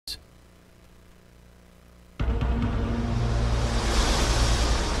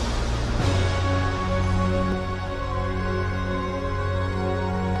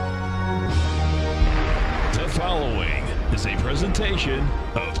presentation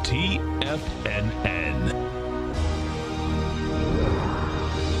of TFNN.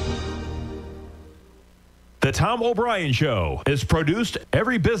 The Tom O'Brien Show is produced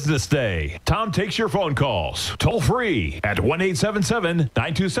every business day. Tom takes your phone calls toll free at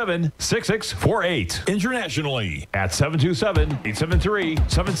 1-877-927-6648. Internationally at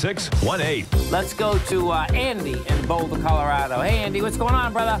 727-873-7618. Let's go to Andy in Boulder, Colorado. Hey, Andy, what's going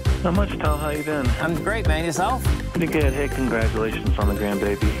on, brother? Not much, Tom. How you been? I'm great, man. Yourself? Pretty good. Hey, congratulations on the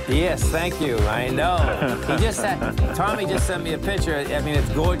grandbaby. Yes, thank you. I know. Tommy just sent me a picture. I mean, it's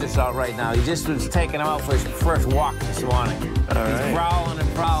gorgeous out right now. He just was taking him out for his first walk this morning. All He's right. growling and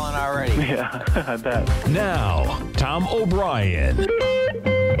prowling already. Yeah, I bet. Now, Tom O'Brien.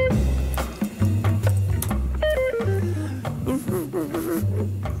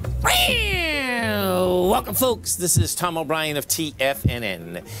 Welcome, folks. This is Tom O'Brien of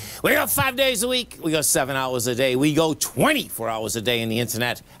TFNN. We go 5 days a week. We go 7 hours a day. We go 24 hours a day on the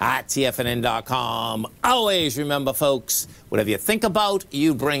internet at TFNN.com. Always remember, folks, whatever you think about,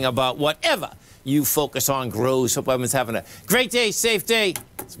 you bring about. Whatever you focus on grows. Hope everyone's having a great day, safe day.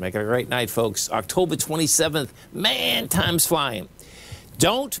 Let's make it a great night, folks. October 27th. Man, time's flying.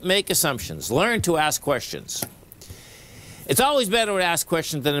 Don't make assumptions. Learn to ask questions. It's always better to ask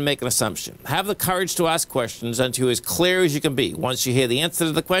questions than to make an assumption. Have the courage to ask questions until you're as clear as you can be. Once you hear the answer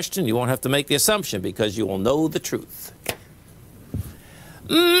to the question, you won't have to make the assumption because you will know the truth.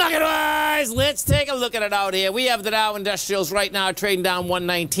 Market-wise, let's take a look at it out here. We have the Dow Industrials right now trading down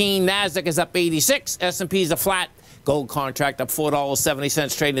 119. NASDAQ is up 86. S&P is a flat. Gold contract up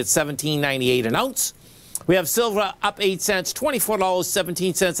 $4.70, trading at $17.98 an ounce. We have silver up 8 cents,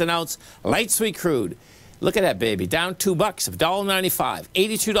 $24.17 an ounce. Light sweet crude. Look at that, baby. Down $2, $1.95,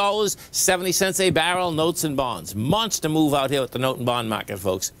 $82.70 a barrel, notes and bonds. Monster move out here with the note and bond market,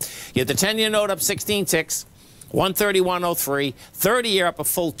 folks. You have the 10-year note up 16 ticks, 131.03. 30-year up a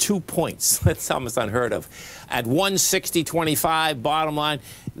full 2 points. That's almost unheard of. At 160.25, bottom line,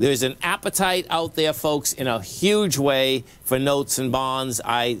 there's an appetite out there, folks, in a huge way for notes and bonds.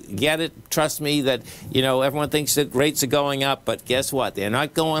 I get it. Trust me that, you know, everyone thinks that rates are going up, but guess what? They're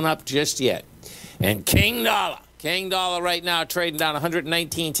not going up just yet. And King Dollar right now trading down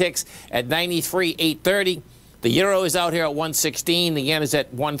 119 ticks at 93.830. The euro is out here at 116. The yen is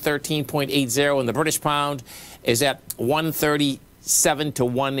at 113.80, and the British pound is at 137 to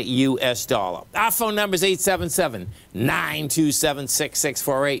 1 US dollar. Our phone number is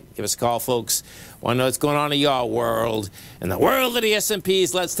 877-927-6648. Give us a call, folks. Want to know what's going on in your world. In the world of the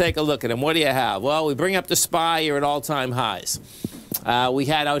S&Ps, let's take a look at them. What do you have? Well, we bring up the SPY. You're at all-time highs. We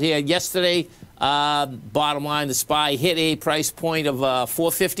had out here yesterday, bottom line, the SPY hit a price point of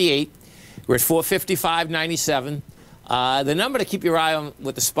 458. We're at 455.97. The number to keep your eye on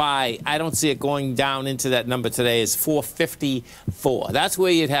with the SPY, I don't see it going down into that number today, is 454. That's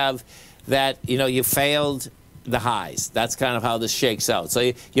where you'd have that, you know, you failed the highs. That's kind of how this shakes out.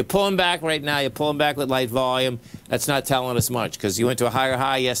 So you're pulling back right now. You're pulling back with light volume. That's not telling us much because you went to a higher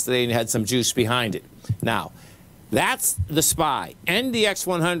high yesterday and you had some juice behind it. Now, that's the SPY. NDX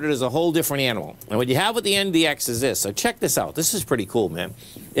 100 is a whole different animal. And what you have with the NDX is this. So check this out. This is pretty cool, man.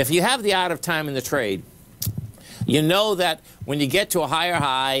 If you have the art of time in the trade, you know that when you get to a higher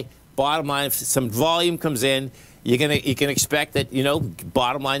high, bottom line, if some volume comes in, you can expect that, you know,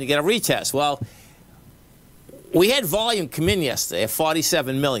 bottom line, you get a retest. Well, we had volume come in yesterday at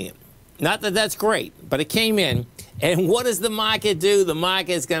 47 million. Not that that's great, but it came in. And what does the market do? The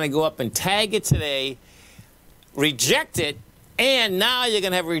market is going to go up and tag it today, reject it, and now you're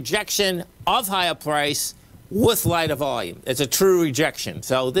going to have a rejection of higher price with lighter volume. It's a true rejection.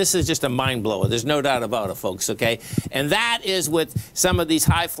 So this is just a mind blower. There's no doubt about it, folks, okay? And that is with some of these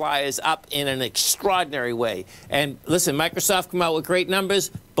high flyers up in an extraordinary way. And listen, Microsoft come out with great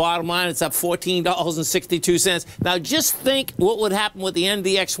numbers. Bottom line, it's up $14.62. Now just think what would happen with the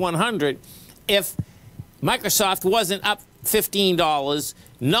NDX 100 if Microsoft wasn't up $15,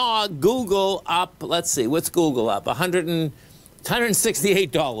 nor Google up, let's see, what's Google up?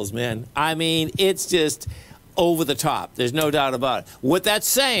 $168, man. I mean, it's just over the top. There's no doubt about it. What that's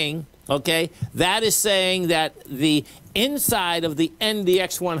saying, okay, that is saying that the inside of the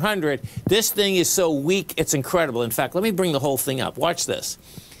NDX 100, this thing is so weak, it's incredible. In fact, let me bring the whole thing up. Watch this.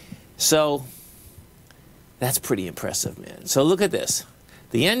 So that's pretty impressive, man. So look at this.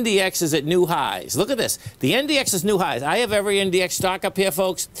 The NDX is at new highs. Look at this. The NDX is new highs. I have every NDX stock up here,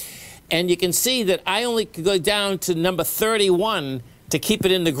 folks. And you can see that I only could go down to number 31 to keep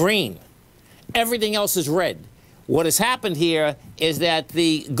it in the green. Everything else is red. What has happened here is that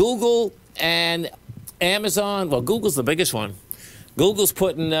the Google and Amazon, well, Google's the biggest one. Google's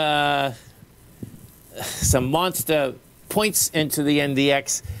putting some monster points into the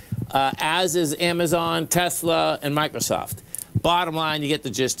NDX, as is Amazon, Tesla, and Microsoft. Bottom line, you get the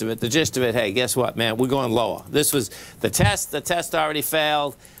gist of it. The gist of it, hey, guess what, man? We're going lower. This was the test. The test already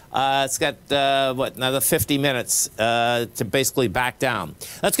failed. It's got, another 50 minutes to basically back down.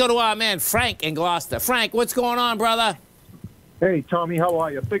 Let's go to our man, Frank in Gloucester. Frank, what's going on, brother? Hey, Tommy, how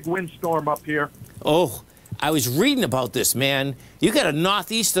are you? Big windstorm up here. Oh, I was reading about this, man. You got a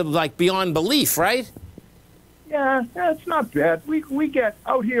northeast of, like, beyond belief, right? Yeah, it's not bad. We get,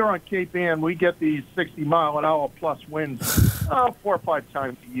 out here on Cape Ann, we get these 60-mile-an-hour plus winds 4 or 5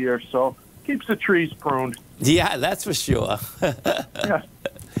 times a year, so keeps the trees pruned. Yeah, that's for sure.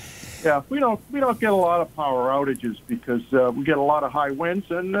 Yeah, we don't get a lot of power outages because we get a lot of high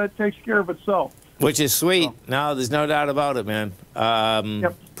winds, and it takes care of itself. Which is sweet. So, no, there's no doubt about it, man.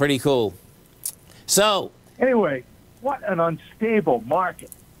 Yep. Pretty cool. So, anyway, what an unstable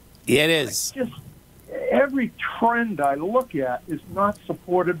market. Yeah, it is. Just every trend I look at is not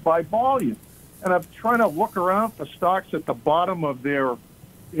supported by volume. And I'm trying to look around for stocks at the bottom of their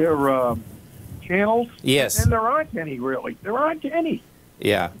channels. Yes. And there aren't any, really. There aren't any.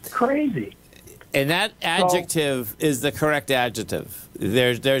 Yeah. It's crazy. And that adjective is the correct adjective.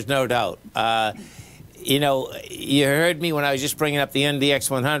 There's no doubt. You know, you heard me when I was just bringing up the NDX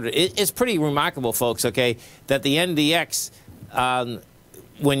 100. It's pretty remarkable, folks, okay, that the NDX,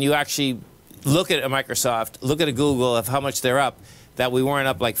 when you actually look at a Microsoft, look at a Google of how much they're up, that we weren't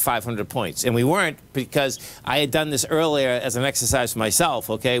up like 500 points. And we weren't because I had done this earlier as an exercise for myself,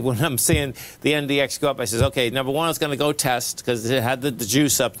 okay? When I'm seeing the NDX go up, I says, okay, number one, it's going to go test because it had the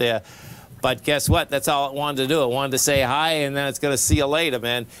juice up there. But guess what? That's all it wanted to do. It wanted to say hi, and then it's going to see you later,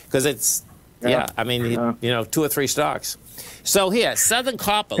 man, because it's, I mean, you know, 2 or 3 stocks. So here, Southern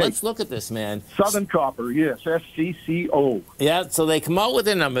Copper. Hey, let's look at this, man. Southern Copper, yes, SCCO. Yeah, so they come out with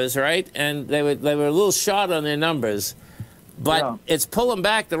their numbers, right? And they were a little short on their numbers, but it's pulling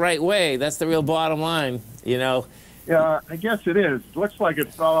back the right way. That's the real bottom line, you know. Yeah, I guess it is. Looks like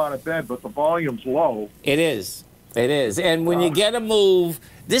it fell out of bed, but the volume's low. It is. It is. And when you get a move,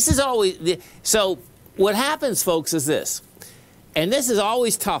 this is always so. What happens, folks, is this, and this is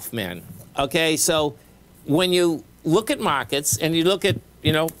always tough, man. Okay, so when you look at markets and you look at,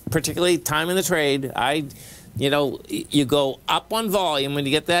 you know, particularly time in the trade, you go up on volume when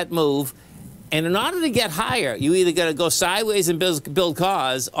you get that move, and in order to get higher, you either got to go sideways and build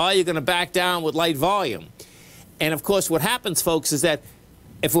cause, or you're going to back down with light volume. And of course, what happens, folks, is that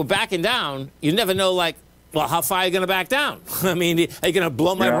if we're backing down, you never know, like, well, how far are you going to back down? I mean, are you going to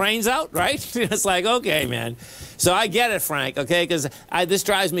blow my brains out, right? It's like, okay, man. So I get it, Frank, okay, because this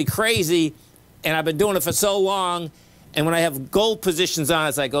drives me crazy, and I've been doing it for so long, and when I have gold positions on,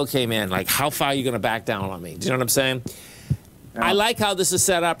 it's like, okay, man, like, how far are you going to back down on me? Do you know what I'm saying? Yeah. I like how this is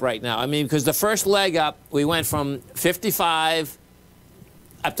set up right now. I mean, because the first leg up, we went from 55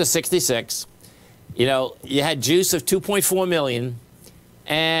 up to 66. You know, you had juice of 2.4 million.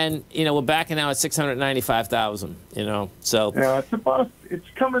 And, you know, we're backing now at 695,000, you know, so. Yeah, it's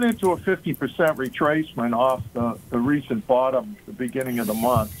coming into a 50% retracement off the recent bottom at the beginning of the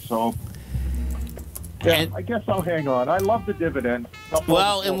month, so. Yeah, and I guess I'll hang on. I love the dividend.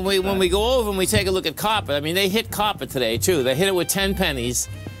 Well, and when we go over and we take a look at copper, I mean, they hit copper today, too. They hit it with 10 pennies.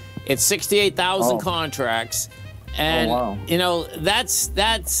 It's 68,000 contracts. And, you know, that's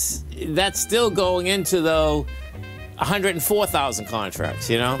still going into, though, 104,000 contracts,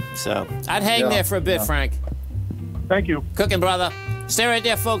 you know? So I'd hang there for a bit, Frank. Thank you. Cooking, brother. Stay right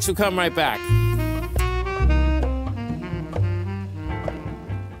there, folks. We'll come right back.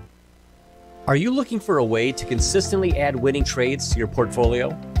 Are you looking for a way to consistently add winning trades to your portfolio?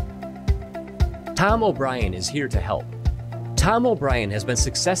 Tom O'Brien is here to help. Tom O'Brien has been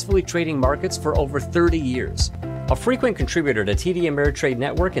successfully trading markets for over 30 years. A frequent contributor to TD Ameritrade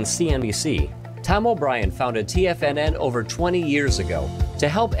Network and CNBC, Tom O'Brien founded TFNN over 20 years ago to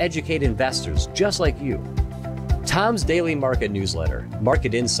help educate investors just like you. Tom's daily market newsletter,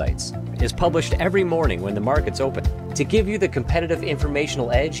 Market Insights, is published every morning when the market's open to give you the competitive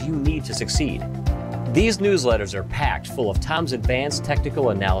informational edge you need to succeed. These newsletters are packed full of Tom's advanced technical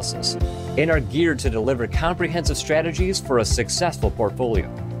analysis and are geared to deliver comprehensive strategies for a successful portfolio.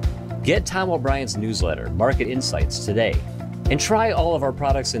 Get Tom O'Brien's newsletter, Market Insights, today. And try all of our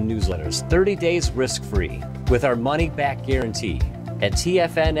products and newsletters 30 days risk-free with our money-back guarantee at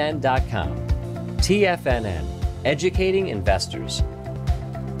TFNN.com. TFNN, educating investors.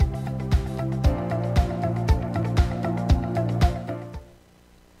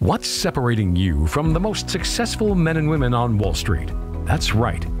 What's separating you from the most successful men and women on Wall Street? That's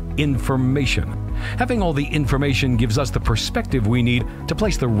right, information. Having all the information gives us the perspective we need to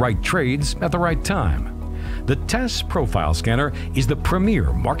place the right trades at the right time. The TAS Profile Scanner is the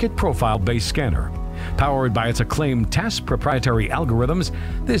premier market profile-based scanner. Powered by its acclaimed TAS proprietary algorithms,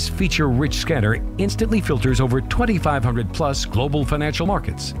 this feature-rich scanner instantly filters over 2,500 plus global financial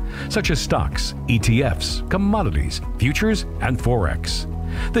markets, such as stocks, ETFs, commodities, futures, and Forex.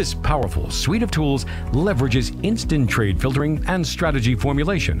 This powerful suite of tools leverages instant trade filtering and strategy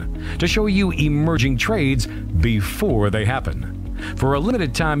formulation to show you emerging trades before they happen. For a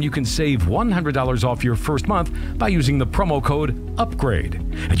limited time, you can save $100 off your first month by using the promo code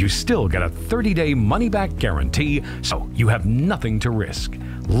UPGRADE, and you still get a 30-day money-back guarantee, so you have nothing to risk.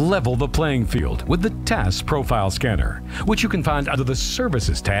 Level the playing field with the TAS Profile Scanner, which you can find under the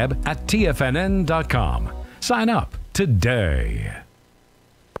Services tab at TFNN.com. Sign up today.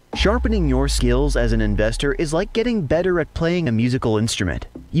 Sharpening your skills as an investor is like getting better at playing a musical instrument.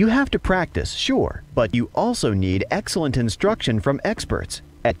 You have to practice, sure, but you also need excellent instruction from experts.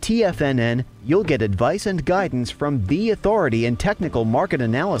 At TFNN, you'll get advice and guidance from the authority in technical market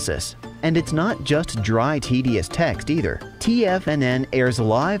analysis. And it's not just dry, tedious text either. TFNN airs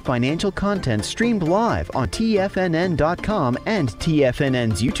live financial content streamed live on TFNN.com and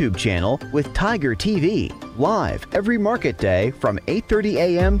TFNN's YouTube channel with Tiger TV, live every market day from 8:30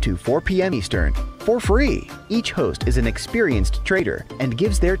 a.m. to 4 p.m. Eastern, for free. Each host is an experienced trader and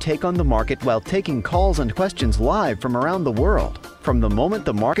gives their take on the market while taking calls and questions live from around the world. From the moment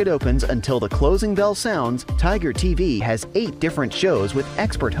the market opens until the closing bell sounds, Tiger TV has 8 different shows with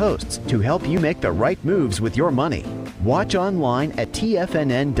expert hosts to help you make the right moves with your money. Watch online at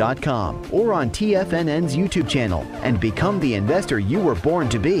TFNN.com or on TFNN's YouTube channel and become the investor you were born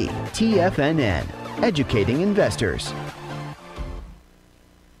to be. TFNN, educating investors.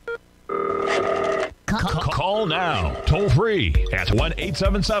 Call now, toll free at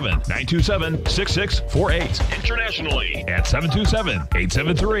 1-877-927-6648. Internationally at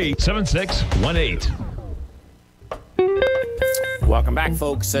 727-873-7618. Welcome back,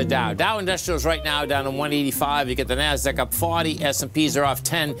 folks. Dow Industrials right now down to 185. You get the NASDAQ up 40. S&Ps are off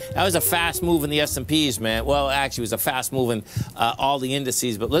 10. That was a fast move in the S&Ps, man. Well, actually, it was a fast move in all the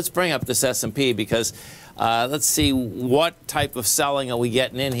indices. But let's bring up this S&P because let's see what type of selling are we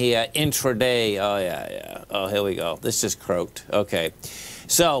getting in here intraday. Oh, yeah. Oh, here we go. This just croaked. Okay.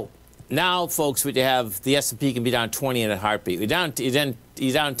 So now, folks, what you have, the S&P can be down 20 in a heartbeat. You're down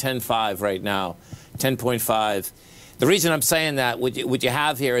 10.5 right now, 10.5. The reason I'm saying that, what you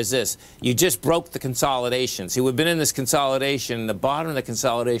have here is this. You just broke the consolidation. See, we've been in this consolidation. The bottom of the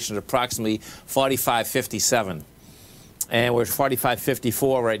consolidation is approximately 45.57. And we're at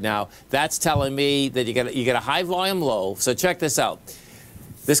 45.54 right now. That's telling me that you get a high volume low. So check this out.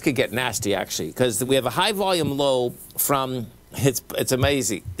 This could get nasty, actually, because we have a high volume low from, it's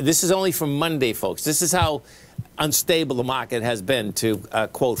amazing. This is only from Monday, folks. This is how unstable the market has been, to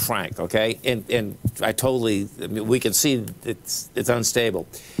quote Frank, okay? And I totally, we can see it's unstable.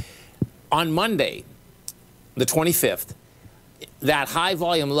 On Monday, the 25th, that high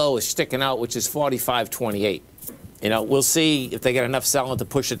volume low is sticking out, which is 45.28. You know, we'll see if they get enough selling to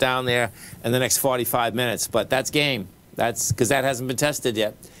push it down there in the next 45 minutes, but that's game. That's because that hasn't been tested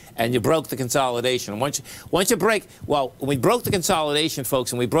yet. And you broke the consolidation. Once you break, well, we broke the consolidation,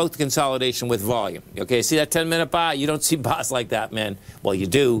 folks, and we broke the consolidation with volume. Okay, see that 10-minute bar? You don't see bars like that, man. Well, you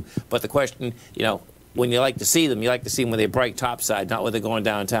do, but the question, you know, when you like to see them, you like to see them when they break topside, not when they're going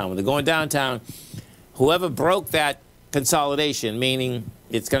downtown. When they're going downtown, whoever broke that consolidation, meaning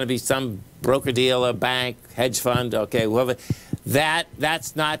it's going to be some broker-dealer, bank, hedge fund, okay, whoever,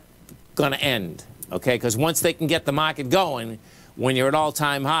 that's not going to end, okay? Because once they can get the market going, when you're at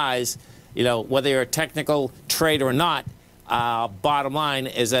all-time highs, you know, whether you're a technical trader or not, bottom line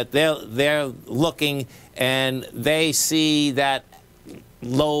is that they're looking and they see that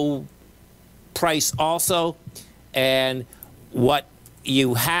low price also. And what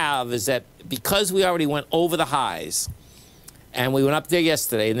you have is that because we already went over the highs, and we went up there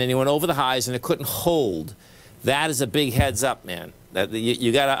yesterday, and then you went over the highs and it couldn't hold, that is a big heads up, man. That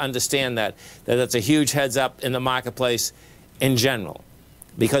you got to understand that's a huge heads up in the marketplace in general,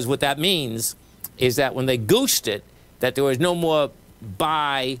 because what that means is that when they goosed it, that there was no more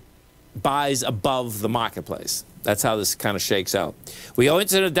buys above the marketplace. That's how this kind of shakes out. We go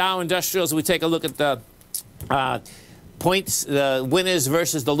into the Dow Industrials. We take a look at the points, the winners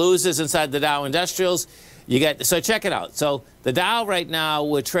versus the losers inside the Dow Industrials. So check it out. So the Dow right now,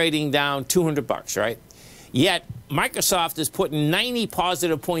 we're trading down 200 bucks, right? Yet Microsoft is putting 90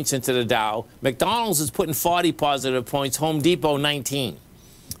 positive points into the Dow. McDonald's is putting 40 positive points. Home Depot, 19.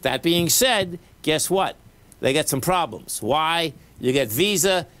 That being said, guess what? They got some problems. Why? You get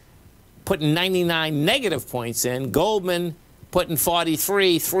Visa putting 99 negative points in. Goldman putting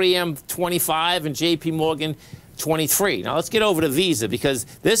 43, 3M 25, and JP Morgan 23. Now let's get over to Visa, because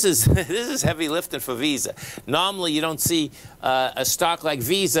this is this is heavy lifting for Visa. Normally you don't see a stock like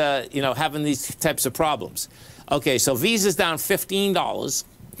Visa, you know, having these types of problems. Okay, so Visa's down $15.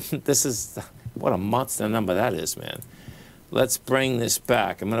 This is, what a monster number that is, man. Let's bring this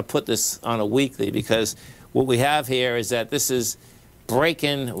back. I'm going to put this on a weekly, because what we have here is that this is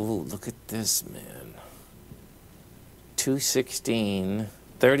breaking. Ooh, look at this, man. 216,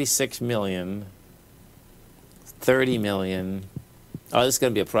 36 million. 30 million. Oh, this is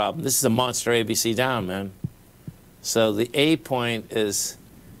going to be a problem. This is a monster ABC down, man. So the A point is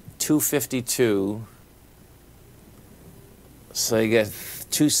 252. So you get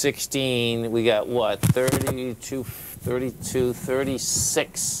 216. We got what? 32,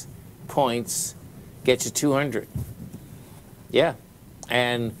 36 points. Get you 200. Yeah.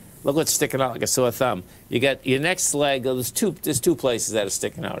 And look what's sticking out like a sore thumb. You got your next leg. There's two places that are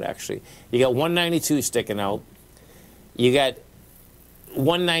sticking out, actually. You got 192 sticking out. You got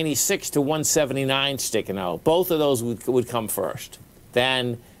 196 to 179 sticking out. Both of those would come first.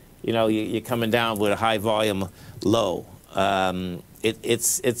 Then, you know, you're coming down with a high volume low.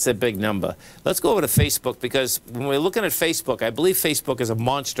 It's a big number. Let's go over to Facebook, because when we're looking at Facebook, I believe Facebook is a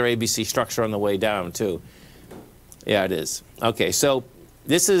monster ABC structure on the way down too. Yeah, it is. Okay, so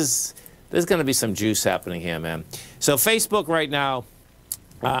there's going to be some juice happening here, man. So Facebook right now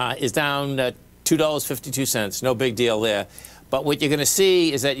is down $2.52. No big deal there. But what you're going to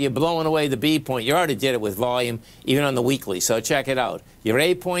see is that you're blowing away the B point. You already did it with volume, even on the weekly. So check it out. Your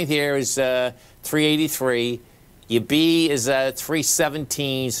A point here is 383. Your B is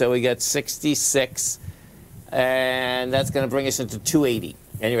 317. So we got 66. And that's going to bring us into 280.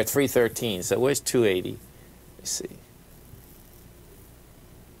 And you're at 313. So where's 280? Let's see.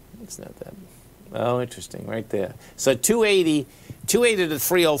 It's not that. Oh, interesting. Right there. So 280 to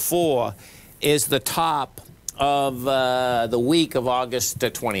 304 is the top of the week of August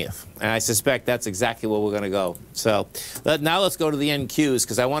 20th. And I suspect that's exactly where we're going to go. So now let's go to the NQs,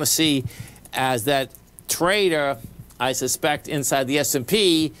 because I want to see, as that trader, I suspect inside the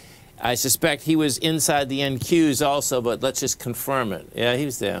S&P, I suspect he was inside the NQs also, but let's just confirm it. Yeah, he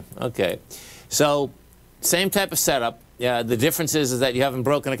was there. Okay. So same type of setup. Yeah, the difference is that you haven't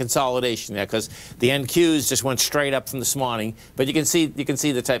broken a consolidation there, because the NQs just went straight up from this morning. But you can see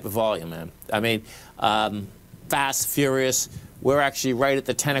the type of volume, man. I mean, fast, furious. We're actually right at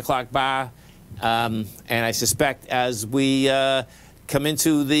the 10 o'clock bar, and I suspect as we come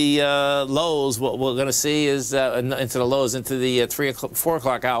into the lows, what we're going to see is into the lows, into the 4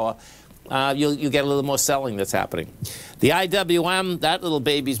 o'clock hour. You'll get a little more selling that's happening. The IWM, that little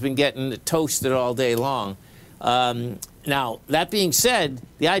baby's been getting toasted all day long. Now, that being said,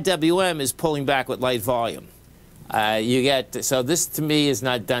 the IWM is pulling back with light volume. So this, to me, is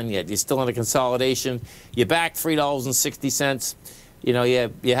not done yet. You're still in a consolidation. You're back $3.60. You know,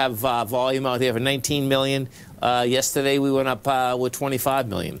 you have volume out here for 19 million. Yesterday, we went up with 25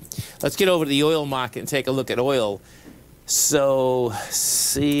 million. Let's get over to the oil market and take a look at oil. So,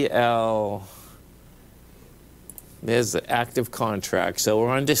 CL, there's the active contract. So we're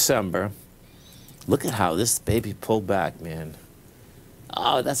on December. Look at how this baby pulled back, man.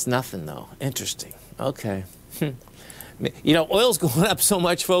 Oh, that's nothing, though. Interesting. Okay. You know, oil's going up so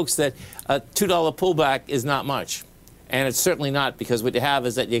much, folks, that a $2 pullback is not much. And it's certainly not, because what you have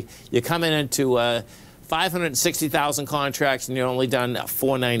is that you're coming into 560,000 contracts, and you're only done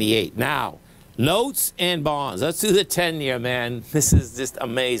 498. Now, notes and bonds. Let's do the 10-year, man. This is just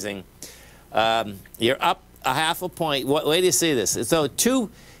amazing. You're up a half a point. Wait do you see this? So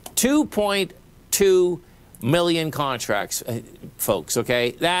 2.2 million contracts, folks,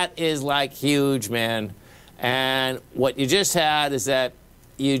 okay? That is like huge, man. And what you just had is that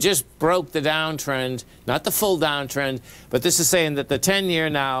you just broke the downtrend, not the full downtrend, but this is saying that the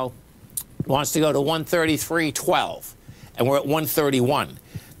 10-year now wants to go to 133.12, and we're at 131.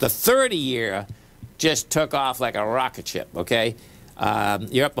 The 30-year just took off like a rocket ship, okay?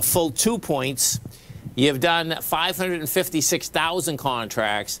 You're up a full 2 points. You've done 556,000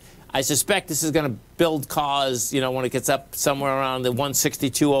 contracts. I suspect this is going to build cause, you know, when it gets up somewhere around the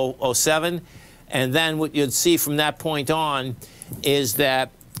 162.07. And then what you'd see from that point on is that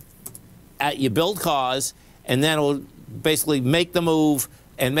you build cause, and then it'll basically make the move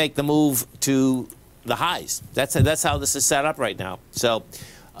and make the move to the highs. That's how this is set up right now. So,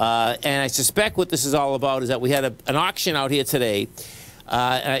 and I suspect what this is all about is that we had an auction out here today.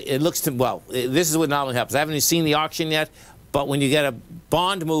 It looks to, well, this is what normally happens. I haven't even seen the auction yet, but when you get a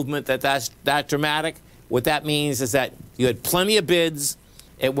bond movement that's that dramatic, what that means is that you had plenty of bids.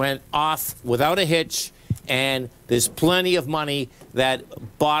 It went off without a hitch, And there's plenty of money that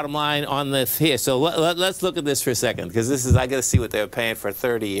bottom line on this here. So let's look at this for a second, because this is, I got to see what they were paying for a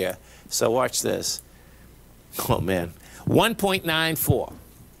 30-year. So watch this. Oh, man. 1.94.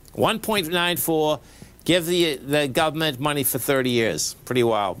 1.94. Give the government money for 30 years. Pretty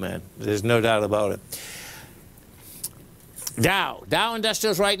wild, man. There's no doubt about it. Dow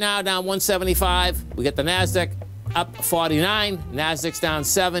Industrials right now down 175. We get the NASDAQ up 49. NASDAQ's down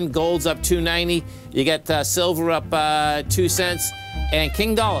 7. Gold's up 290. You get silver up 2 cents. And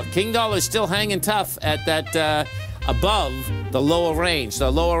King Dollar. King Dollar is still hanging tough at that above the lower range.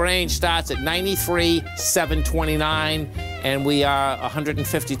 The lower range starts at 93,729. And we are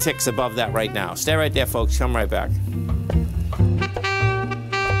 150 ticks above that right now. Stay right there, folks. Come right back.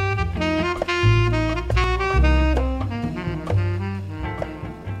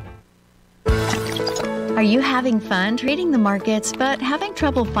 Are you having fun trading the markets but having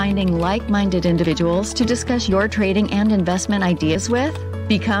trouble finding like-minded individuals to discuss your trading and investment ideas with?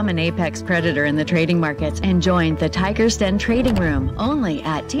 Become an apex predator in the trading markets and join the Tiger's Den Trading Room only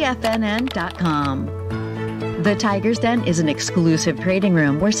at TFNN.com. The Tiger's Den is an exclusive trading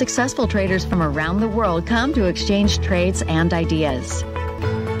room where successful traders from around the world come to exchange trades and ideas.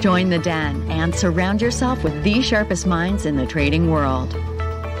 Join the den and surround yourself with the sharpest minds in the trading world.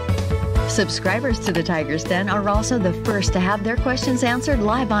 Subscribers to the Tiger's Den are also the first to have their questions answered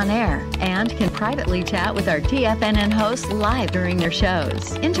live on air and can privately chat with our TFNN hosts live during their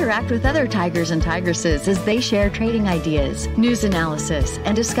shows. Interact with other Tigers and Tigresses as they share trading ideas, news analysis,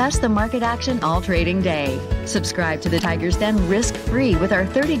 and discuss the market action all trading day. Subscribe to the Tiger's Den risk-free with our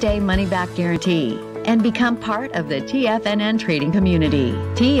 30-day money-back guarantee and become part of the TFNN trading community.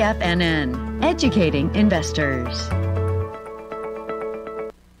 TFNN, educating investors.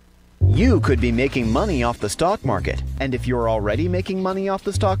 You could be making money off the stock market, and if you're already making money off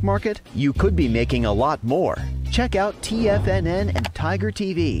the stock market, you could be making a lot more. Check out TFNN and Tiger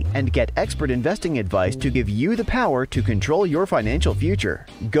TV and get expert investing advice to give you the power to control your financial future.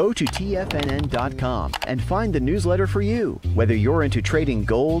 Go to TFNN.com and find the newsletter for you. Whether you're into trading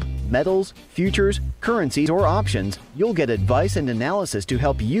gold, metals, futures, currencies, or options, you'll get advice and analysis to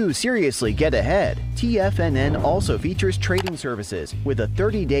help you seriously get ahead. TFNN also features trading services with a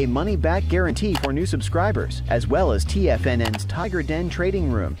 30-day money-back guarantee for new subscribers, as well as TFNN's Tiger Den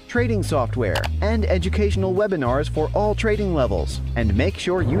Trading Room, trading software, and educational webinars for all trading levels. And make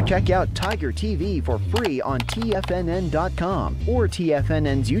sure you check out Tiger TV for free on TFNN.com or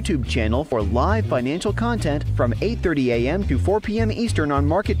TFNN's YouTube channel for live financial content from 8:30 a.m. to 4 p.m. Eastern on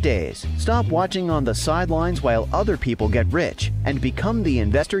market days. Stop watching on the sidelines while other people get rich and become the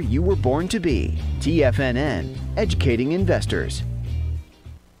investor you were born to be. TFNN, educating investors.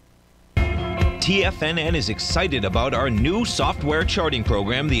 TFNN is excited about our new software charting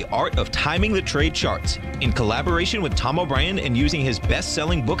program, The Art of Timing the Trade Charts. In collaboration with Tom O'Brien and using his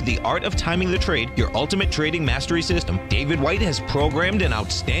best-selling book, The Art of Timing the Trade, Your Ultimate Trading Mastery System, David White has programmed an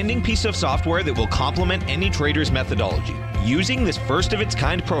outstanding piece of software that will complement any trader's methodology. Using this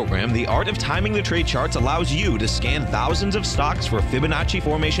first-of-its-kind program, The Art of Timing the Trade Charts allows you to scan thousands of stocks for Fibonacci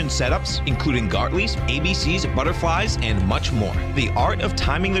formation setups, including Gartleys, ABCs, butterflies, and much more. The Art of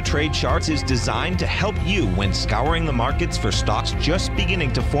Timing the Trade Charts is designed to help you when scouring the markets for stocks just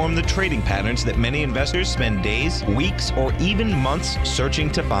beginning to form the trading patterns that many investors spend days, weeks, or even months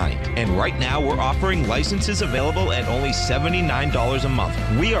searching to find. And right now, we're offering licenses available at only $79 a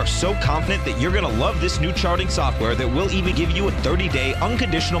month. We are so confident that you're going to love this new charting software that will even give you a 30-day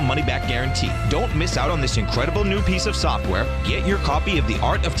unconditional money-back guarantee. Don't miss out on this incredible new piece of software. Get your copy of The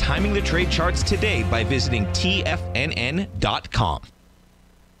Art of Timing the Trade Charts today by visiting TFNN.com.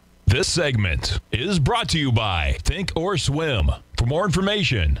 This segment is brought to you by Thinkorswim. For more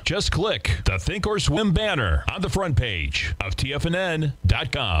information, just click the Thinkorswim banner on the front page of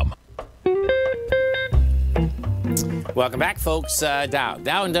TFNN.com. Welcome back, folks.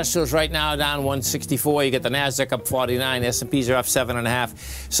 Dow Industrials right now down 164. You get the NASDAQ up 49. S&Ps are up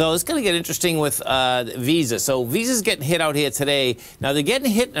 7.5. So it's going to get interesting with Visa. So Visa's getting hit out here today. Now, they're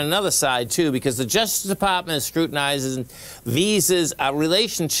getting hit on another side, too, because the Justice Department is scrutinizing Visa's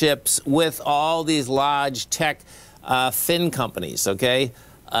relationships with all these large tech fin companies, okay?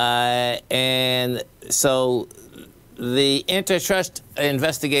 And so the antitrust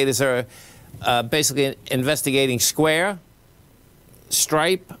investigators are basically investigating Square,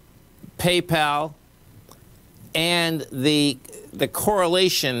 Stripe, PayPal, and the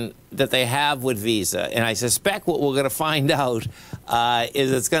correlation that they have with Visa. And I suspect what we're going to find out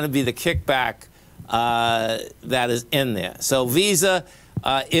is it's going to be the kickback that is in there. So Visa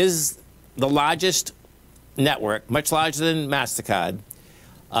is the largest network, much larger than MasterCard.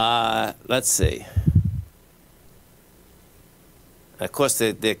 Let's see. Of course,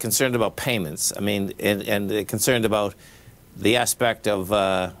 they're concerned about payments. I mean, and they're concerned about the aspect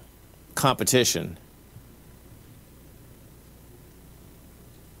of competition.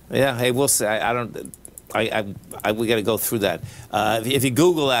 Yeah, hey, we'll see. We got to go through that. If you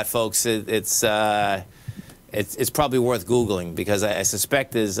Google that, folks, it's probably worth Googling, because I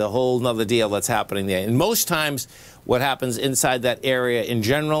suspect there's a whole nother deal that's happening there. And most times, what happens inside that area in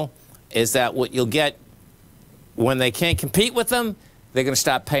general is that what you'll get when they can't compete with them, they're going to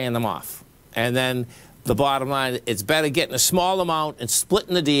stop paying them off. And then the bottom line, it's better getting a small amount and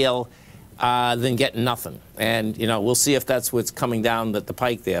splitting the deal than getting nothing. And, you know, we'll see if that's what's coming down the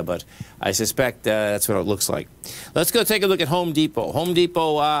pike there, but I suspect that's what it looks like. Let's go take a look at Home Depot. Home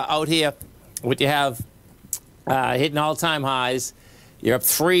Depot out here, what you have hitting all-time highs. You're up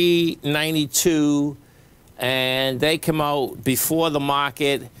 $3.92, and they come out before the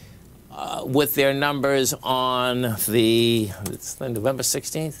market with their numbers on it's November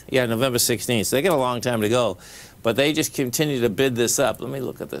 16th? Yeah, November 16th. So they got a long time to go. But they just continue to bid this up. Let me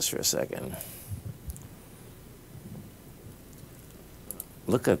look at this for a second.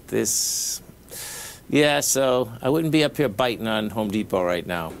 Look at this. Yeah, so I wouldn't be up here biting on Home Depot right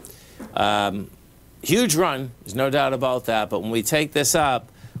now. Huge run, there's no doubt about that. But when we take this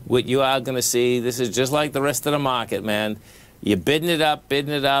up, what you are going to see, this is just like the rest of the market, man. You're bidding it up,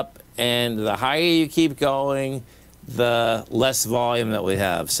 and the higher you keep going, the less volume that we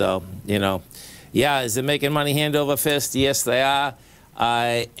have. So, you know, yeah, is it making money hand over fist? Yes, they are.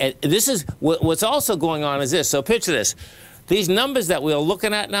 And this is what's also going on is this. So picture this. These numbers that we're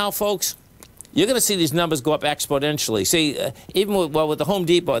looking at now, folks, you're going to see these numbers go up exponentially. See, even with the Home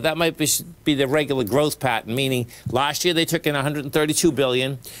Depot, that might be the regular growth pattern, meaning last year they took in $132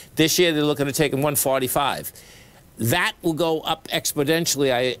 billion. This year they're looking to take in $145. That will go up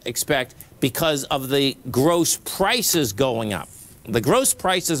exponentially, I expect, because of the gross prices going up. The gross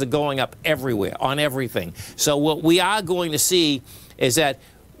prices are going up everywhere, on everything. So what we are going to see is that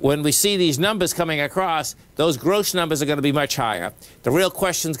when we see these numbers coming across, those gross numbers are going to be much higher. The real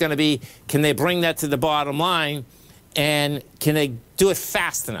question is going to be, can they bring that to the bottom line, and can they do it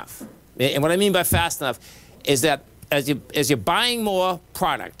fast enough? And what I mean by fast enough is that as you're buying more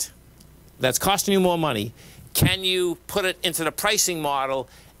product that's costing you more money, can you put it into the pricing model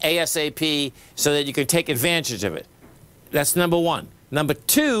ASAP so that you can take advantage of it? That's number one. Number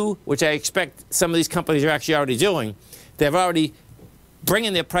two, which I expect some of these companies are actually already doing, they're already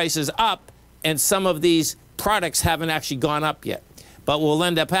bringing their prices up, and some of these products haven't actually gone up yet. But what will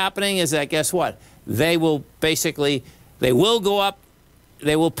end up happening is that, guess what? They will go up,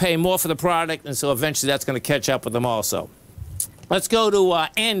 they will pay more for the product, and so eventually that's going to catch up with them also. Let's go to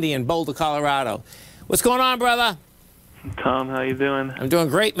Andy in Boulder, Colorado. What's going on, brother? Tom, how you doing? I'm doing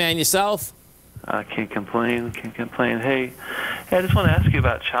great, man. Yourself? I can't complain. Hey, I just want to ask you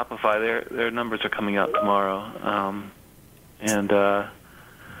about Shopify. Their numbers are coming out tomorrow, and their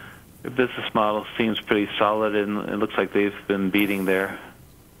business model seems pretty solid, and it looks like they've been beating their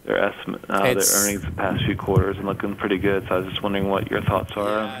estimate, their earnings the past few quarters, and looking pretty good. So I was just wondering what your thoughts are.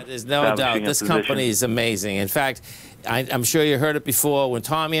 Yeah, there's no doubt. This company is amazing. In fact, I'm sure you heard it before. When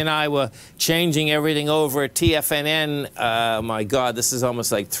Tommy and I were changing everything over at TFNN, my God, this is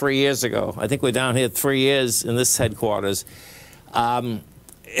almost like 3 years ago. I think we're down here 3 years in this headquarters. We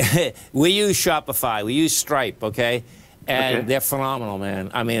use Shopify. We use Stripe, okay? And they're phenomenal,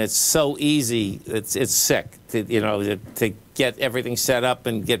 man. I mean, it's so easy. It's sick, to get everything set up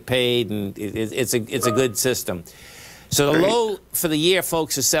and get paid, and it's a good system. So the low for the year,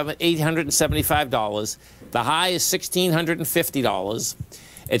 folks, is $875. The high is $1,650.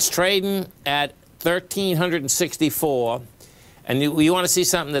 It's trading at $1,364. And you want to see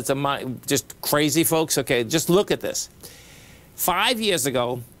something that's just crazy, folks? Okay, just look at this. 5 years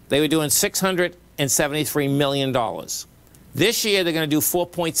ago, they were doing $673 million. This year, they're going to do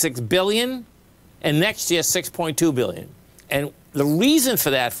 $4.6 billion, and next year, $6.2 billion. And the reason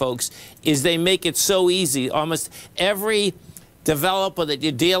for that, folks, is they make it so easy. Almost every developer that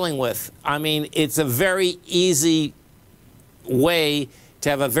you're dealing with, I mean, it's a very easy way to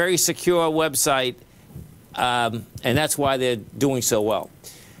have a very secure website, and that's why they're doing so well.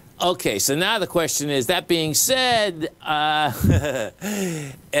 Okay, so now the question is, that being said, the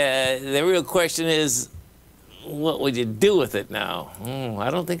real question is, what would you do with it now? I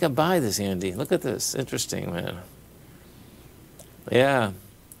don't think I'd buy this, Andy. Look at this. Interesting, man. Yeah.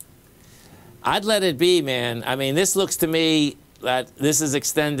 I'd let it be, man. I mean, this looks to me that this is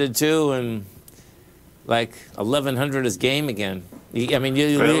extended too, and like 1100 is game again. I mean,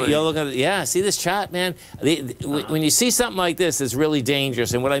 you're looking at, yeah, see this chart, man? When you see something like this, it's really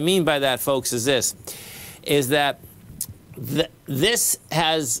dangerous. And what I mean by that, folks, is this, is that this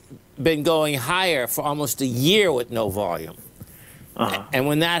has been going higher for almost a year with no volume. And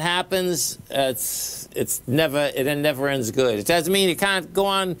when that happens, it never ends good. It doesn't mean it can't go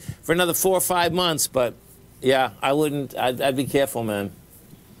on for another 4 or 5 months, but yeah, I'd be careful, man.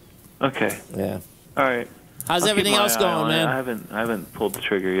 Okay. Yeah. All right. How's everything else going, man? I haven't pulled the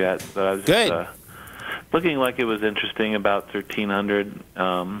trigger yet, but I was good. Looking like it was interesting about 1300.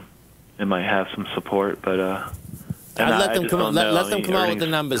 It might have some support, but I'd let them come out with the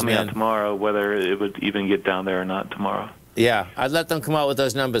numbers, man. Tomorrow, whether it would even get down there or not tomorrow. Yeah, I'd let them come out with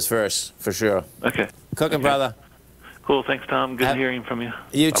those numbers first, for sure. Okay. Cooking, brother. Cool. Thanks, Tom. Good hearing from you.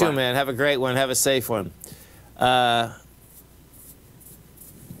 You too, man. Have a great one. Have a safe one.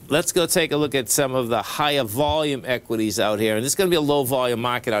 Let's go take a look at some of the higher volume equities out here. And this is going to be a low volume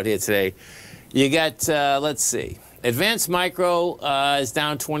market out here today. You got, let's see, Advanced Micro is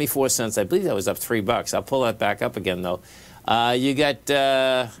down 24 cents. I believe that was up $3. I'll pull that back up again, though. You got,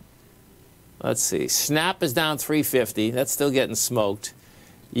 let's see, Snap is down 3.50. That's still getting smoked.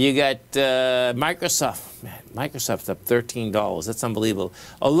 You got Microsoft. Man, Microsoft's up $13. That's unbelievable.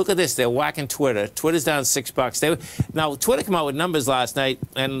 Oh, look at this. They're whacking Twitter. Twitter's down $6. Now, Twitter came out with numbers last night,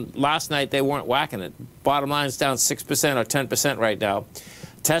 and last night they weren't whacking it. Bottom line is down 6% or 10% right now.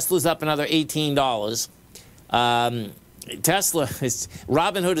 Tesla's up another $18. Tesla is,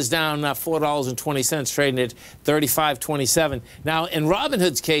 Robinhood is down $4.20, trading at $35.27. Now, in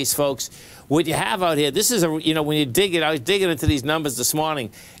Robinhood's case, folks, what you have out here, this is a, you know, when you dig it, I was digging into these numbers this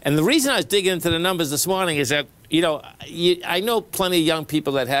morning, and the reason I was digging into the numbers this morning is that, you know, I know plenty of young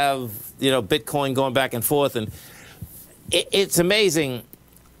people that have, you know, Bitcoin going back and forth, and it's amazing.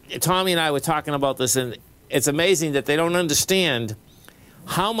 Tommy and I were talking about this, and it's amazing that they don't understand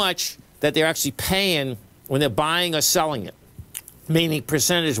how much that they're actually paying when they're buying or selling it, meaning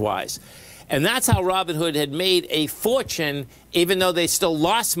percentage-wise. And that's how Robinhood had made a fortune, even though they still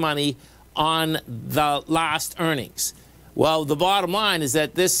lost money on the last earnings. Well, the bottom line is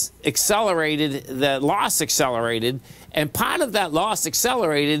that this accelerated, the loss accelerated, and part of that loss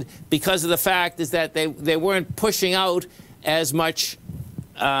accelerated because of the fact is that they weren't pushing out as much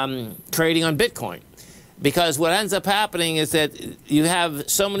trading on Bitcoin. Because what ends up happening is that you have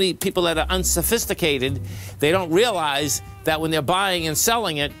so many people that are unsophisticated, they don't realize that when they're buying and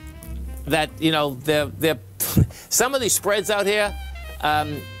selling it, that, you know, they're some of these spreads out here,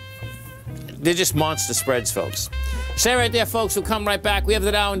 they're just monster spreads, folks. Stay right there, folks. We'll come right back. We have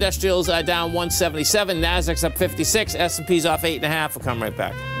the Dow Industrials down 177. NASDAQ's up 56. S&P's off 8.5. We'll come right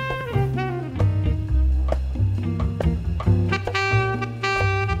back.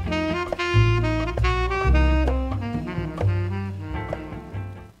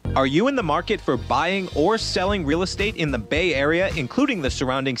 Are you in the market for buying or selling real estate in the Bay Area, including the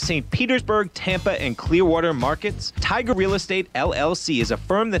surrounding St. Petersburg, Tampa, and Clearwater markets? Tiger Real Estate LLC is a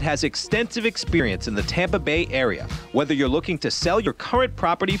firm that has extensive experience in the Tampa Bay area. Whether you're looking to sell your current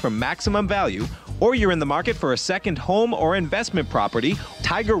property for maximum value, or you're in the market for a second home or investment property,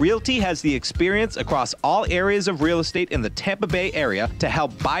 Tiger Realty has the experience across all areas of real estate in the Tampa Bay area to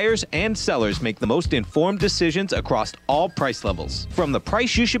help buyers and sellers make the most informed decisions across all price levels. From the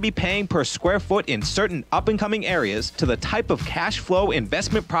price you should be paying per square foot in certain up-and-coming areas to the type of cash flow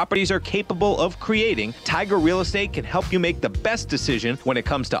investment properties are capable of creating, Tiger Real Estate can help you make the best decision when it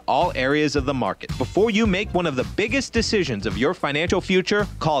comes to all areas of the market. Before you make one of the biggest decisions of your financial future,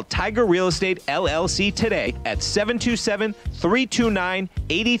 call Tiger Real Estate LLC today at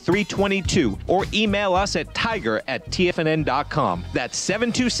 727-329-8322 or email us at tiger@tfnn.com. That's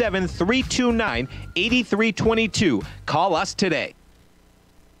 727-329-8322. Call us today.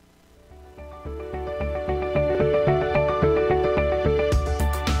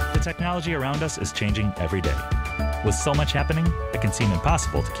 The technology around us is changing every day. With so much happening, it can seem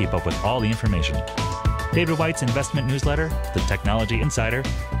impossible to keep up with all the information. David White's investment newsletter, The Technology Insider,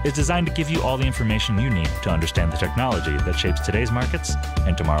 is designed to give you all the information you need to understand the technology that shapes today's markets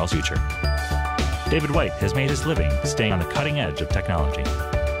and tomorrow's future. David White has made his living staying on the cutting edge of technology.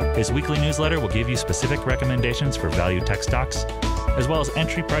 His weekly newsletter will give you specific recommendations for value tech stocks, as well as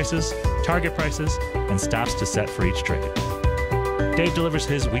entry prices, target prices, and stops to set for each trade. Dave delivers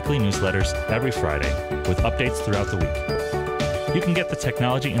his weekly newsletters every Friday with updates throughout the week. You can get the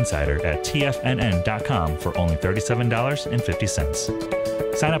Technology Insider at TFNN.com for only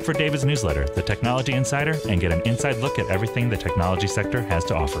 $37.50. Sign up for David's newsletter, The Technology Insider, and get an inside look at everything the technology sector has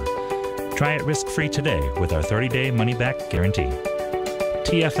to offer. Try it risk-free today with our 30-day money-back guarantee.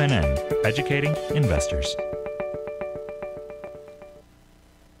 TFNN, educating investors.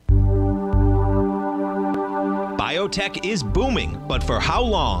 Biotech is booming, but for how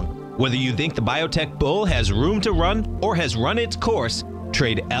long? Whether you think the biotech bull has room to run or has run its course,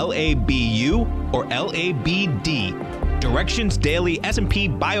 trade LABU or LABD. Direction's daily S&P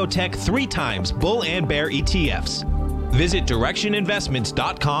Biotech 3 times bull and bear ETFs. Visit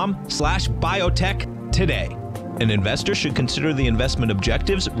directioninvestments.com/biotech today. An investor should consider the investment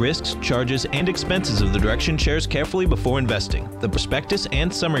objectives, risks, charges, and expenses of the Direction shares carefully before investing. The prospectus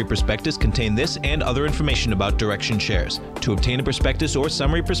and summary prospectus contain this and other information about Direction shares. To obtain a prospectus or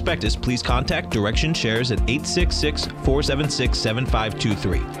summary prospectus, please contact Direction shares at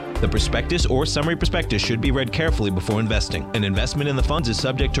 866-476-7523. The prospectus or summary prospectus should be read carefully before investing. An investment in the funds is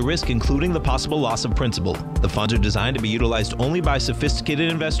subject to risk, including the possible loss of principal. The funds are designed to be utilized only by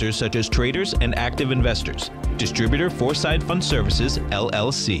sophisticated investors such as traders and active investors. Distributor Foreside Fund Services,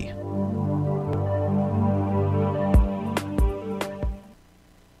 LLC.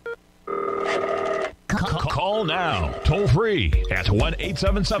 Call now, toll free at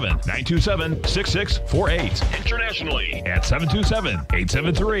 1-877-927-6648. Internationally at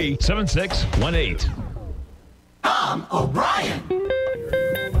 727-873-7618. Tom O'Brien.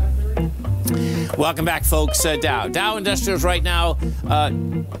 Welcome back, folks. Dow Industrials right now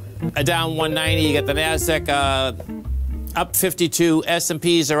down 190. You got the NASDAQ up 52.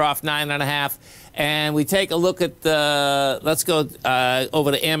 S&Ps are off 9.5. And we take a look at the, let's go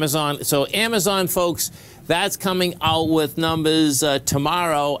over to Amazon. So Amazon, folks, that's coming out with numbers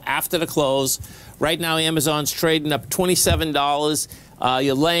tomorrow after the close. Right now, Amazon's trading up $27.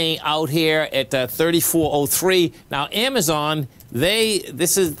 You're laying out here at $34.03. Now, Amazon,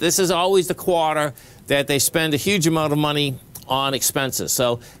 this is always the quarter that they spend a huge amount of money on expenses.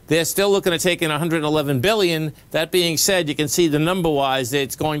 So they're still looking at taking $111 billion. That being said, you can see the number-wise,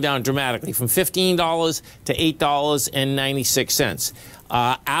 it's going down dramatically from $15 to $8.96.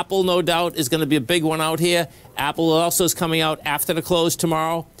 Apple, no doubt, is going to be a big one out here. Apple also is coming out after the close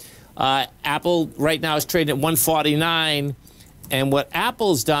tomorrow. Apple right now is trading at $149. And what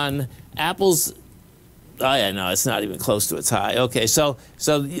Apple's done, oh yeah, no, it's not even close to its high. Okay, so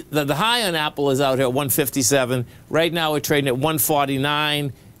the high on Apple is out here at 157. Right now we're trading at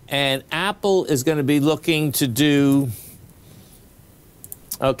 149, and Apple is going to be looking to do,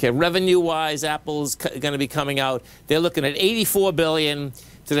 okay, revenue-wise, Apple's going to be coming out. They're looking at $84 billion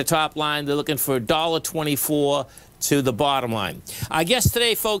to the top line. They're looking for $1.24 to the bottom line. Our guest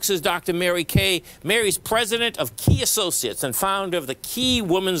today, folks, is Dr. Mary Kay. Mary's president of Key Associates and founder of the Key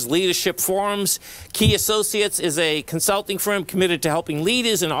Women's Leadership Forums. Key Associates is a consulting firm committed to helping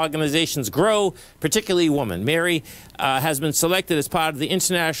leaders and organizations grow, particularly women. Mary has been selected as part of the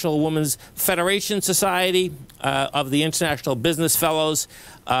International Women's Federation Society of the International Business Fellows.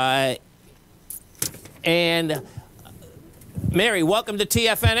 And Mary, welcome to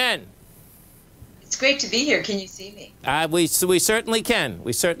TFNN. It's great to be here. Can you see me? We certainly can.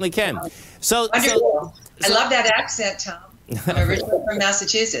 We certainly can. So wonderful. I love that accent, Tom. I'm originally from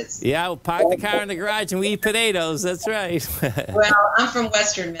Massachusetts. Yeah, we'll park the car in the garage and we eat potatoes. That's right. Well, I'm from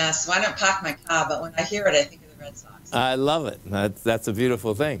Western Mass, so I don't park my car, but when I hear it, I think of the Red Sox. I love it. That's a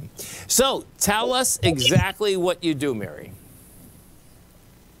beautiful thing. So tell us exactly what you do, Mary.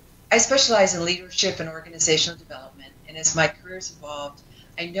 I specialize in leadership and organizational development, and as my career's evolved,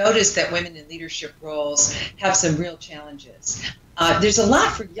 I noticed that women in leadership roles have some real challenges. There's a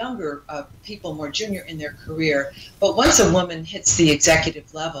lot for younger people, more junior in their career, but once a woman hits the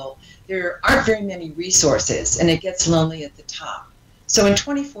executive level, there aren't very many resources, and it gets lonely at the top. So in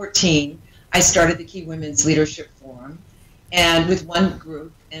 2014, I started the Key Women's Leadership Forum, and with one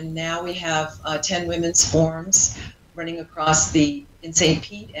group, and now we have 10 women's forums running across in St.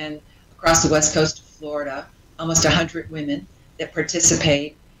 Pete and across the west coast of Florida, almost 100 women that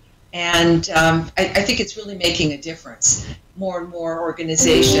participate, and I think it's really making a difference. More and more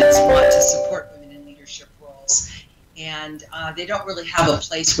organizations want to support women in leadership roles, and they don't really have a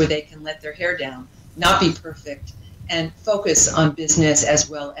place where they can let their hair down, not be perfect, and focus on business as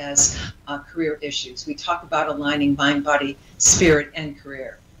well as career issues. We talk about aligning mind, body, spirit, and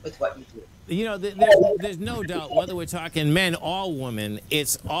career with what you do. You know, there's no doubt, whether we're talking men or women,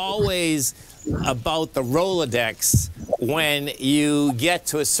 it's always about the Rolodex when you get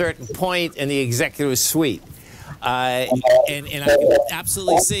to a certain point in the executive suite. And I can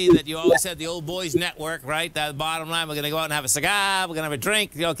absolutely see that you always had the old boys network, right? That bottom line, we're going to go out and have a cigar, we're going to have a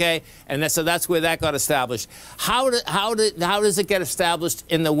drink, okay? And so that's where that got established. How does it get established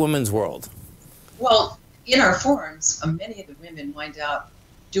in the women's world? Well, in our forums, many of the women wind up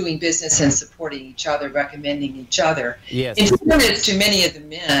doing business and supporting each other, recommending each other. Yes. In fairness to many of the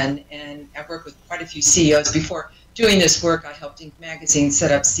men, and I've worked with quite a few CEOs before doing this work, I helped Inc. magazine set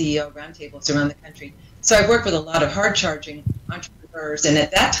up CEO roundtables around the country. So I've worked with a lot of hard-charging entrepreneurs entrepreneurs, and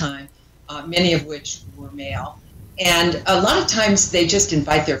at that time, many of which were male. And a lot of times they just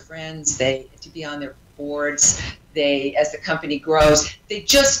invite their friends to be on their boards. As the company grows, they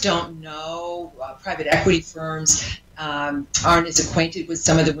just don't know. Private equity firms aren't as acquainted with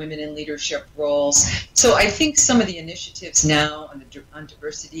some of the women in leadership roles. So I think some of the initiatives now on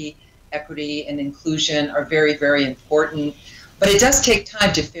diversity, equity, and inclusion are very, very important. But it does take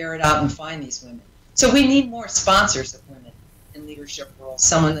time to ferret out and find these women. So we need more sponsors of women in leadership roles,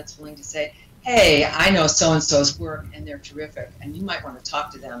 someone that's willing to say, hey, I know so-and-so's work, and they're terrific, and you might want to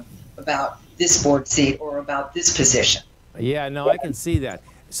talk to them about this board seat or about this position. Yeah, no, I can see that.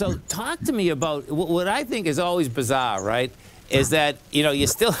 So talk to me about what I think is always bizarre, right, is that, you know, you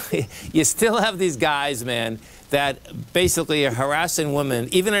still have these guys, man, that basically are harassing women,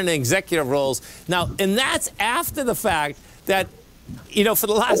 even in executive roles. Now, and that's after the fact that, you know, for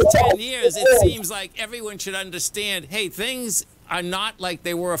the last 10 years, it seems like everyone should understand, hey, things are not like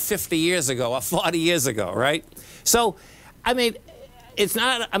they were 50 years ago or 40 years ago, right? So, I mean,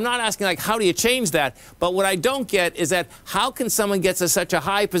 I'm not asking, like, how do you change that? But what I don't get is that how can someone get to such a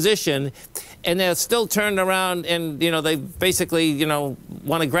high position and they're still turned around and, you know, they basically, you know,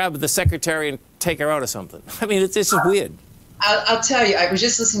 want to grab the secretary and take her out or something? I mean, it's just weird. I'll tell you, I was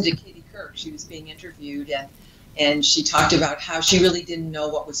just listening to Katie Kirk. She was being interviewed, and she talked about how she really didn't know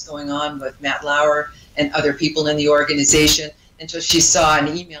what was going on with Matt Lauer and other people in the organization until she saw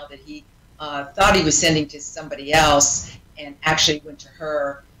an email that he thought he was sending to somebody else, and actually went to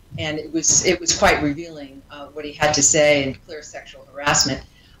her, and it was quite revealing what he had to say, and clear sexual harassment.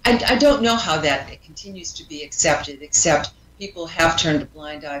 I don't know how that continues to be accepted, except people have turned a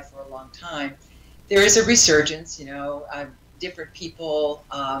blind eye for a long time. There is a resurgence, you know, different people,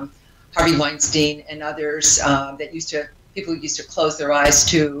 Harvey Weinstein and others that people used to close their eyes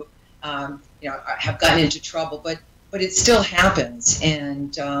to, you know, have gotten into trouble, but it still happens,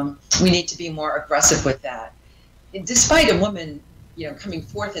 and we need to be more aggressive with that. Despite a woman, you know, coming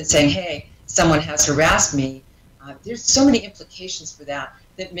forth and saying, hey, someone has harassed me, there's so many implications for that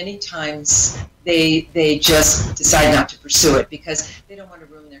many times they just decide not to pursue it because they don't want to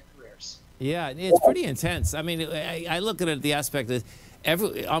ruin their careers. Yeah, it's pretty intense. I mean, I look at it the aspect that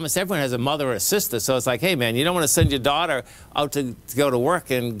almost everyone has a mother or a sister, so it's like, hey, man, you don't want to send your daughter out to go to work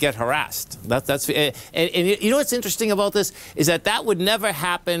and get harassed. And you know what's interesting about this is that would never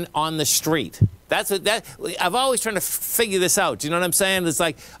happen on the street. I've always tried to figure this out. You know what I'm saying? It's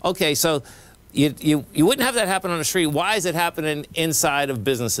like, okay, so you wouldn't have that happen on the street. Why is it happening inside of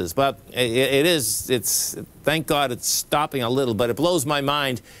businesses? But it's thank God it's stopping a little, but it blows my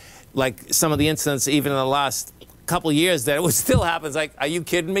mind, like some of the incidents even in the last couple of years that it still happens. Like, are you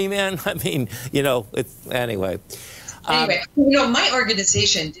kidding me, man? I mean, you know, anyway. Anyway, you know, my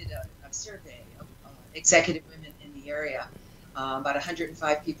organization did a survey of executive women in the area. About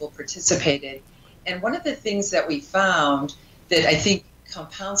 105 people participated. And one of the things that we found that I think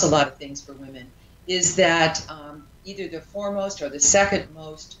compounds a lot of things for women is that either the foremost or the second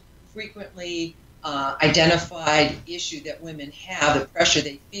most frequently identified issue that women have, the pressure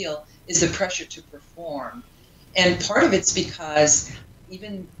they feel, is the pressure to perform. And part of it's because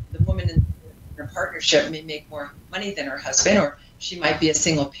even the woman in her partnership may make more money than her husband, or she might be a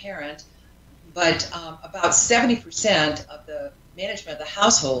single parent, but about 70% of the management of the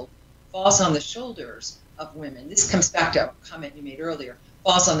household falls on the shoulders of women. This comes back to a comment you made earlier,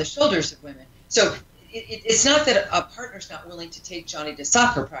 falls on the shoulders of women. So it's not that a partner's not willing to take Johnny to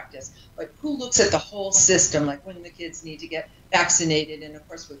soccer practice, but who looks at the whole system, like when the kids need to get vaccinated, and of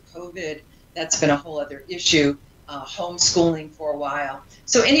course with COVID, that's been a whole other issue, homeschooling for a while.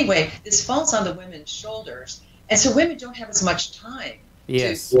 So anyway, this falls on the women's shoulders, and so women don't have as much time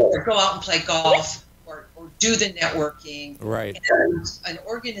to go out and play golf or do the networking. Right. And an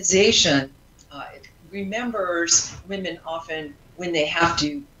organization remembers women often when they have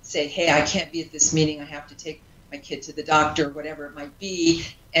to say, hey, I can't be at this meeting, I have to take my kid to the doctor, whatever it might be.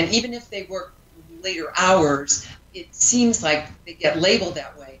 And even if they work later hours, it seems like they get labeled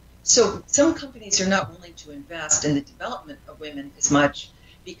that way. So some companies are not willing to invest in the development of women as much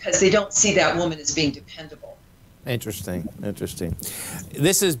because they don't see that woman as being dependable. Interesting, interesting.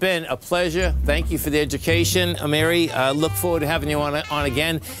 This has been a pleasure. Thank you for the education, Mary. Look forward to having you on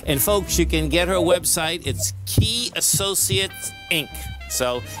again. And folks, you can get her website. It's Key Associates Inc.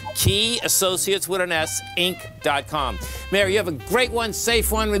 So Key Associates with an S, Inc.com. Mary, you have a great one,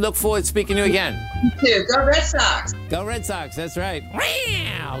 safe one. We look forward to speaking to you again. You too. Go Red Sox. Go Red Sox. That's right.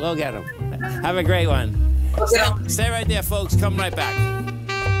 Go get them. Have a great one. Stay right there, folks. Come right back.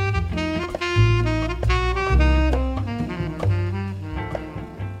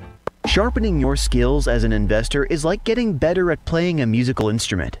 Sharpening your skills as an investor is like getting better at playing a musical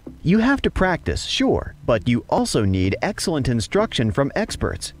instrument. You have to practice, sure, but you also need excellent instruction from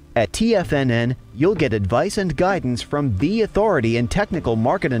experts. At TFNN, you'll get advice and guidance from the authority in technical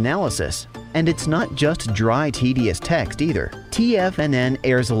market analysis. And it's not just dry, tedious text either. TFNN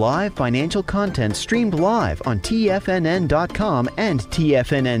airs live financial content streamed live on TFNN.com and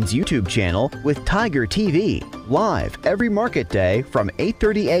TFNN's YouTube channel with Tiger TV, live every market day from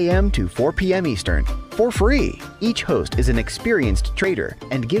 8:30 a.m. to 4 p.m. Eastern, for free. Each host is an experienced trader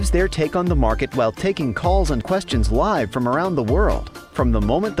and gives their take on the market while taking calls and questions live from around the world. From the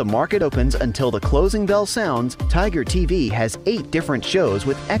moment the market opens until the closing bell sounds, Tiger TV has 8 different shows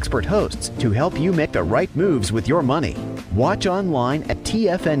with expert hosts to help you make the right moves with your money. Watch online at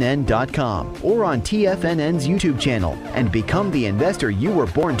TFNN.com or on TFNN's YouTube channel and become the investor you were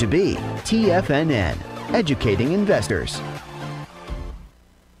born to be. TFNN, educating investors.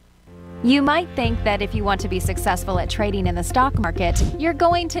 You might think that if you want to be successful at trading in the stock market, you're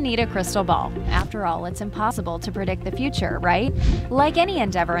going to need a crystal ball. After all, it's impossible to predict the future, right? Like any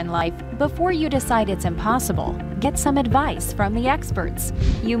endeavor in life, before you decide it's impossible, get some advice from the experts.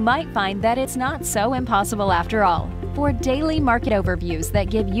 You might find that it's not so impossible after all. For daily market overviews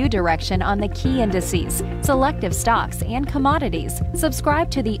that give you direction on the key indices, selective stocks, and commodities, subscribe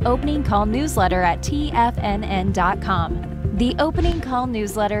to the Opening Call newsletter at TFNN.com. The Opening Call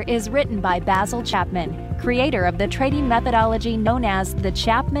newsletter is written by Basil Chapman, creator of the trading methodology known as the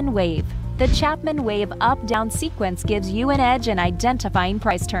Chapman Wave. The Chapman Wave up-down sequence gives you an edge in identifying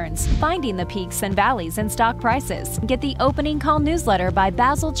price turns, finding the peaks and valleys in stock prices. Get the Opening Call newsletter by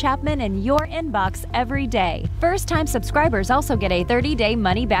Basil Chapman in your inbox every day. First-time subscribers also get a 30-day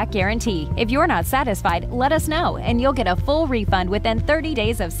money-back guarantee. If you're not satisfied, let us know, and you'll get a full refund within 30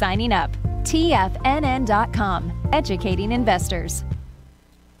 days of signing up. TFNN.com, educating investors.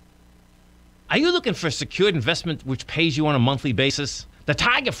 Are you looking for a secured investment which pays you on a monthly basis? The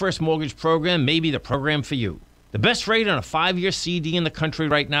Tiger First Mortgage Program may be the program for you. The best rate on a 5-year CD in the country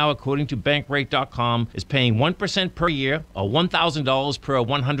right now, according to Bankrate.com, is paying 1% per year or $1,000 per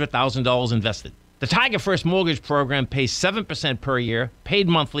 $100,000 invested. The Tiger First Mortgage Program pays 7% per year, paid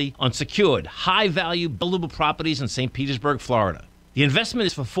monthly, on secured, high-value, buildable properties in St. Petersburg, Florida. The investment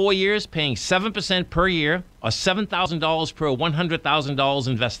is for 4 years, paying 7% per year or $7,000 per $100,000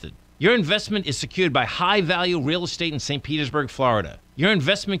 invested. Your investment is secured by high-value real estate in St. Petersburg, Florida. Your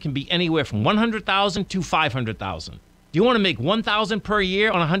investment can be anywhere from $100,000 to $500,000. Do you want to make $1,000 per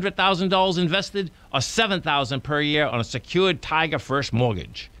year on $100,000 invested or $7,000 per year on a secured Tiger First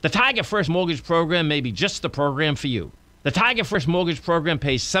mortgage? The Tiger First Mortgage Program may be just the program for you. The Tiger First Mortgage Program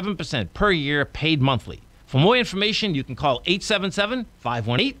pays 7% per year, paid monthly. For more information, you can call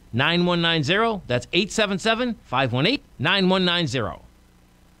 877-518-9190. That's 877-518-9190.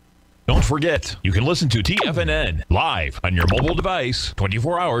 Don't forget, you can listen to TFNN live on your mobile device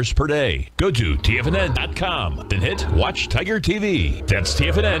 24 hours per day. Go to TFNN.com, then hit Watch Tiger TV. That's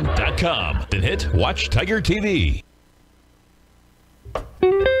TFNN.com, then hit Watch Tiger TV.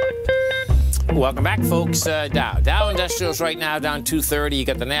 Welcome back, folks. Dow Industrials right now down 230. You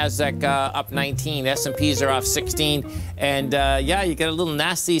got the NASDAQ up 19. S&Ps are off 16. And, yeah, you got a little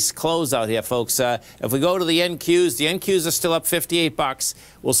nasty close out here, folks. If we go to the NQs are still up 58 bucks.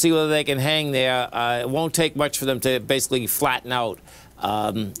 We'll see whether they can hang there. It won't take much for them to basically flatten out.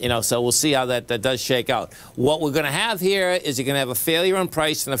 You know, so we'll see how that does shake out. What we're going to have here is you're going to have a failure on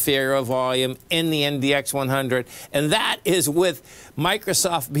price and a failure of volume in the NDX 100, and that is with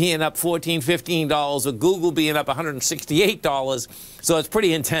Microsoft being up $14, $15, with Google being up $168. So it's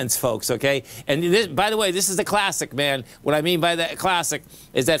pretty intense, folks, okay? And this, by the way, this is the classic, man. What I mean by that classic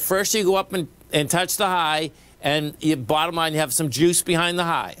is that first you go up and touch the high, and bottom line, you have some juice behind the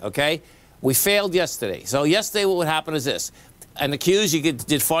high, okay? We failed yesterday. So yesterday what would happen is this. And the Qs, you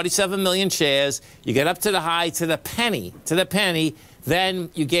did 47 million shares. You get up to the high, to the penny, then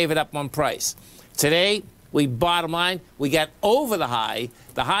you gave it up on price. Today, bottom line, we got over the high.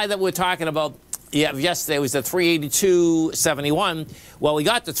 The high that we're talking about yesterday was the 382.71. Well, we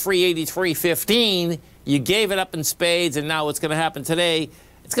got to 383.15. You gave it up in spades, and now what's going to happen today,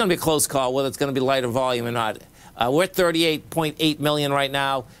 it's going to be a close call, whether it's going to be lighter volume or not. We're at 38.8 million right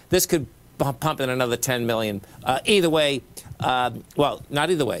now. This could pump in another 10 million. Either way, well,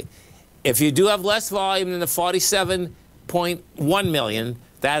 not either way. If you do have less volume than the 47.1 million,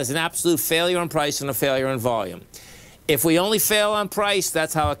 that is an absolute failure on price and a failure on volume. If we only fail on price,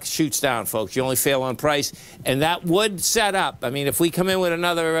 that's how it shoots down, folks. You only fail on price, and that would set up. I mean, if we come in with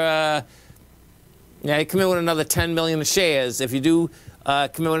another, you come in with another 10 million shares. If you do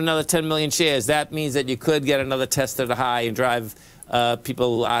come in with another 10 million shares, that means that you could get another test of the high and drive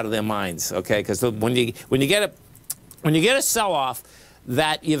people out of their minds, okay? Because when you get a sell-off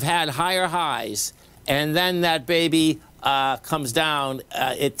that you've had higher highs, and then that baby comes down,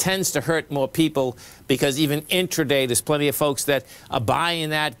 it tends to hurt more people, because even intraday, there's plenty of folks that are buying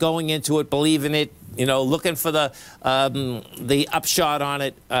that, going into it, believing it, you know, looking for the upshot on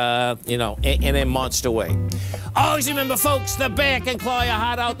it, you know, in a monster way. Always remember, folks, the bear can claw your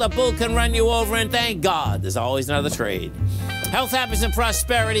heart out, the bull can run you over, and thank God there's always another trade. Health, happiness, and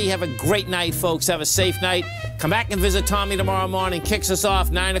prosperity. Have a great night, folks. Have a safe night. Come back and visit Tommy tomorrow morning. Kicks us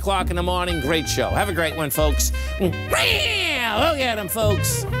off 9 o'clock in the morning. Great show. Have a great one, folks. Look at him,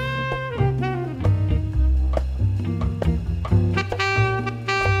 folks.